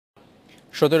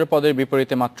17 পদের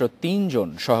বিপরীতে মাত্র 3 জন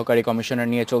সহকারী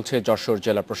কমিশনার নিয়ে চলছে যশোর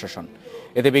জেলা প্রশাসন।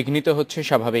 এতে বিঘ্নিত হচ্ছে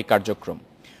স্বাভাবিক কার্যক্রম।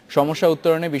 সমস্যা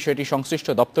উত্তরণে বিষয়টি সংশ্লিষ্ট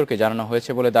দপ্তরকে জানানো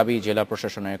হয়েছে বলে দাবি জেলা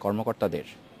প্রশাসনের কর্মকর্তাদের।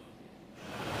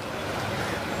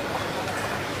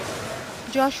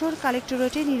 যশোর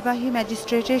কালেক্টরেটে নির্বাহী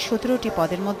ম্যাজিস্ট্রেটের 17টি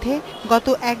পদের মধ্যে গত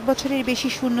 1 বছরের বেশি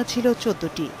শূন্য ছিল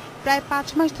 14টি। প্রায় 5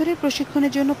 মাস ধরে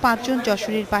প্রশিক্ষণের জন্য 5 জন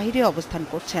যশোরের বাইরে অবস্থান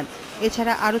করছেন।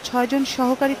 এছাড়া আরও 6 জন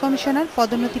সহকারী কমিশনার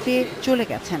পদোন্নতি পেয়ে চলে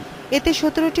গেছেন। এতে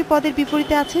 17টি পদের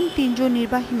বিপরীতে আছেন 3 জন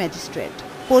নির্বাহী ম্যাজিস্ট্রেট।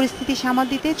 পরিস্থিতি সামাল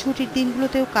দিতে ছুটির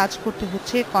দিনগুলোতেও কাজ করতে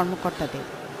হচ্ছে কর্মকর্তাদের।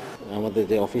 আমাদের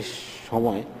যে অফিস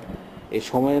সময়, এই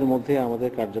সময়ের মধ্যে আমাদের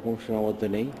কার্যক্রম সীমাবদ্ধ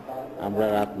নেই। আমরা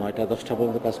রাত 9টা-10টা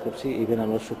পর্যন্ত কাজ করছি। ইভেন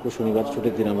আমরা শুক্র শনিবার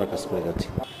ছুটির দিন আমরা কাজ করে যাচ্ছি।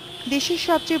 দেশের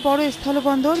সবচেয়ে বড়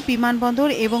স্থলবন্দর, বিমানবন্দর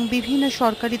এবং বিভিন্ন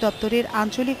সরকারি দপ্তরের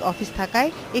আঞ্চলিক অফিস থাকায়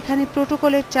এখানে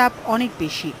প্রোটোকলের চাপ অনেক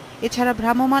বেশি। এছাড়া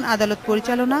ভ্রাম্যমাণ আদালত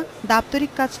পরিচালনা,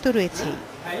 দাপ্তরিক কাজ তো রয়েছেই।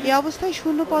 এই অবস্থায়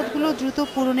শূন্য পদগুলো দ্রুত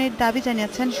পূরণের দাবি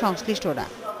জানিয়েছেন সংশ্লিষ্টরা।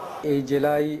 এই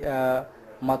জেলায়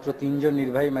মাত্র 3 জন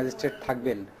নির্বাহী ম্যাজিস্ট্রেট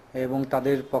থাকবেন এবং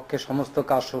তাদের পক্ষে সমস্ত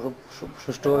কাজ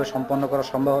সুষ্ঠুভাবে সম্পন্ন করা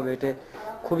সম্ভব হবে, এটা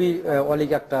খুবই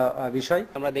অলিক একটা বিষয়।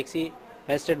 আমরা দেখছি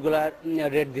ম্যাজিস্ট্রেটগুলার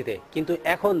রেট দিতে, কিন্তু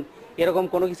এখন এরকম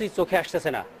কোনো কিছুই চোখে আসতেছে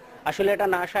না। আসলে এটা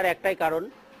না আসার একটাই কারণ,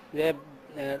 যে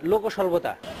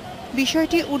লোকস্বল্পতা।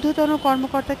 বিষয়টি ঊর্ধ্বতন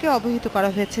কর্মকর্তাকে অবহিত করা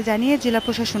হয়েছে জানিয়ে জেলা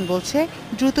প্রশাসন বলছে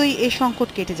দ্রুতই এই সংকট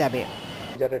কেটে যাবে।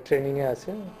 যারা ট্রেনিংয়ে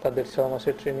আছে তাদের 6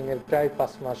 মাসের ট্রেনিংয়ের প্রায়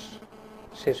 5 মাস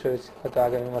শেষ হয়েছে। হয়তো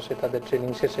আগামী মাসে তাদের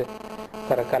ট্রেনিং শেষে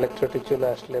তারা কালেক্টরেটে চলে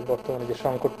আসলে বর্তমানে যে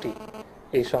সংকটটি,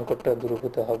 এই সংকটটা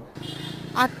দূরীভূত হবে।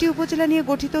 8টি উপজেলা নিয়ে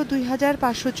গঠিত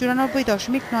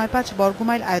 2594.95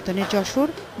 বর্গমাইল আয়তনের যশোর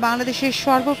বাংলাদেশের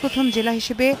সর্বপ্রথম জেলা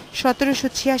হিসেবে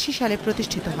 1786 সালে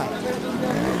প্রতিষ্ঠিত হয়।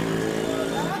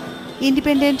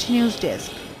 Independent news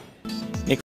desk.